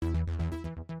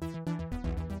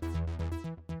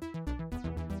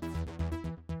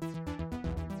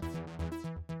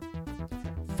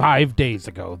5 days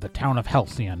ago, the town of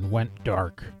Halcyon went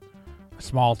dark. A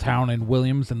small town in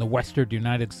Williams in the western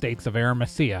United States of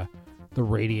Aramecia, the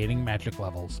radiating magic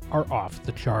levels are off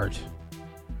the chart.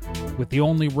 With the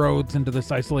only roads into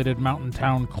this isolated mountain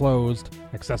town closed,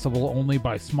 accessible only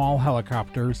by small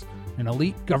helicopters, an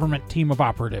elite government team of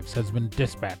operatives has been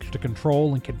dispatched to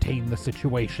control and contain the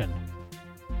situation.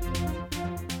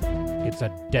 It's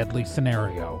a deadly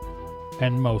scenario,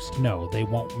 and most know they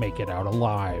won't make it out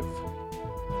alive.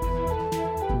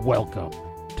 Welcome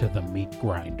to the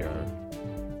Meatgrinder.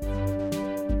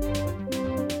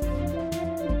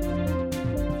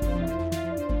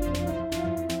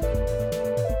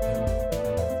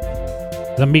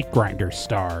 The Meatgrinder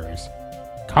stars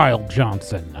Kyle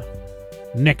Johnson,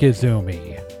 Nick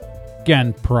Izumi,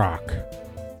 Gen Proc,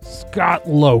 Scott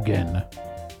Logan,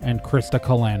 and Krista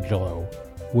Colangelo,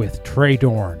 with Trey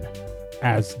Dorn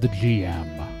as the GM.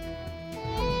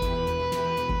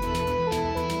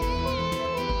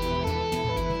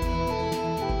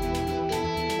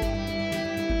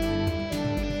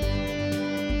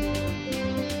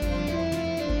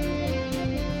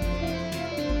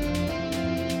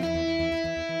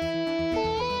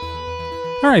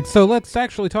 Alright, so let's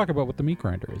actually talk about what the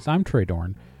Meatgrinder is. I'm Trey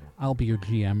Dorn. I'll be your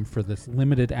GM for this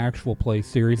limited actual play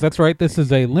series. That's right, this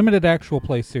is a limited actual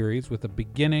play series with a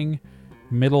beginning,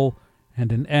 middle,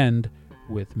 and an end,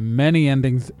 with many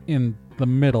endings in the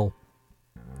middle.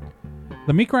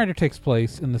 The Meatgrinder takes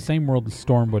place in the same world as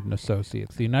Stormwood and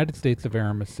Associates, the United States of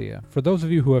Aramecia. For those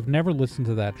of you who have never listened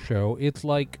to that show, it's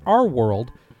like our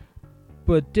world,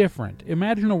 but different.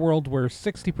 Imagine a world where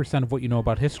 60% of what you know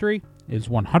about history is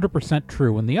 100%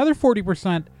 true, and the other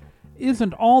 40%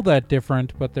 isn't all that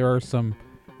different, but there are some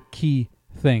key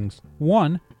things.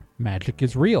 One, magic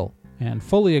is real and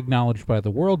fully acknowledged by the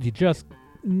world. You just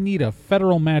need a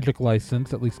federal magic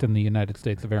license, at least in the United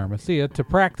States of Aramecia, to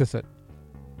practice it.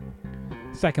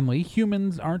 Secondly,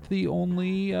 humans aren't the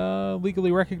only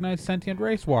legally recognized sentient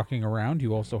race walking around.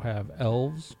 You also have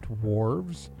elves,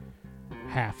 dwarves,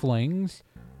 halflings,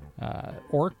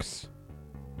 orcs,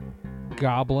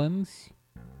 goblins,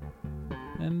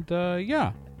 and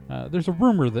there's a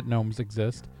rumor that gnomes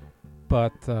exist,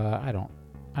 but I don't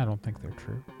think they're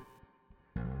true.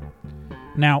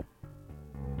 Now,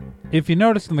 if you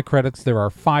noticed in the credits, there are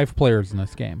 5 players in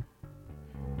this game,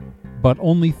 but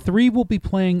only 3 will be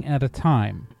playing at a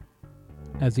time.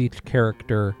 As each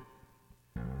character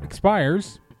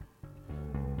expires,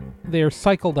 they are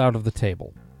cycled out of the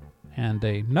table, and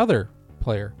another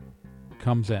player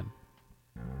comes in.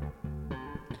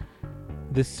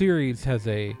 This series has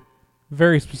a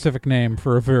very specific name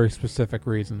for a very specific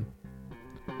reason.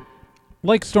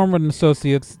 Like Stormwood and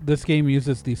Associates, this game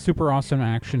uses the Super Awesome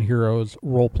Action Heroes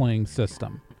role-playing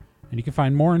system. And you can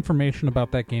find more information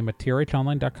about that game at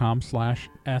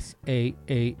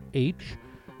trhonline.com/SAAH.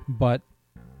 But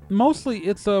mostly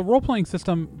it's a role-playing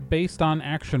system based on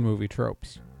action movie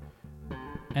tropes.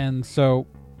 And so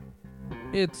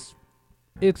it's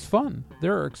fun.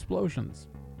 There are explosions.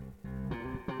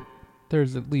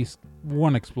 There's at least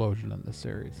one explosion in this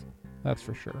series. That's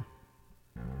for sure.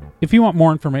 If you want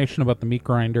more information about the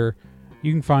Meatgrinder,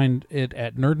 you can find it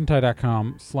at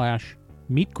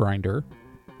nerdandtie.com/meatgrinder.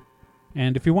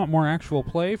 And if you want more actual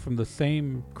play from the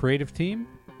same creative team,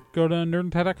 go to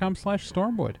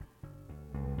nerdandtie.com/stormwood.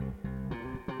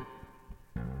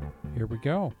 Here we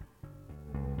go.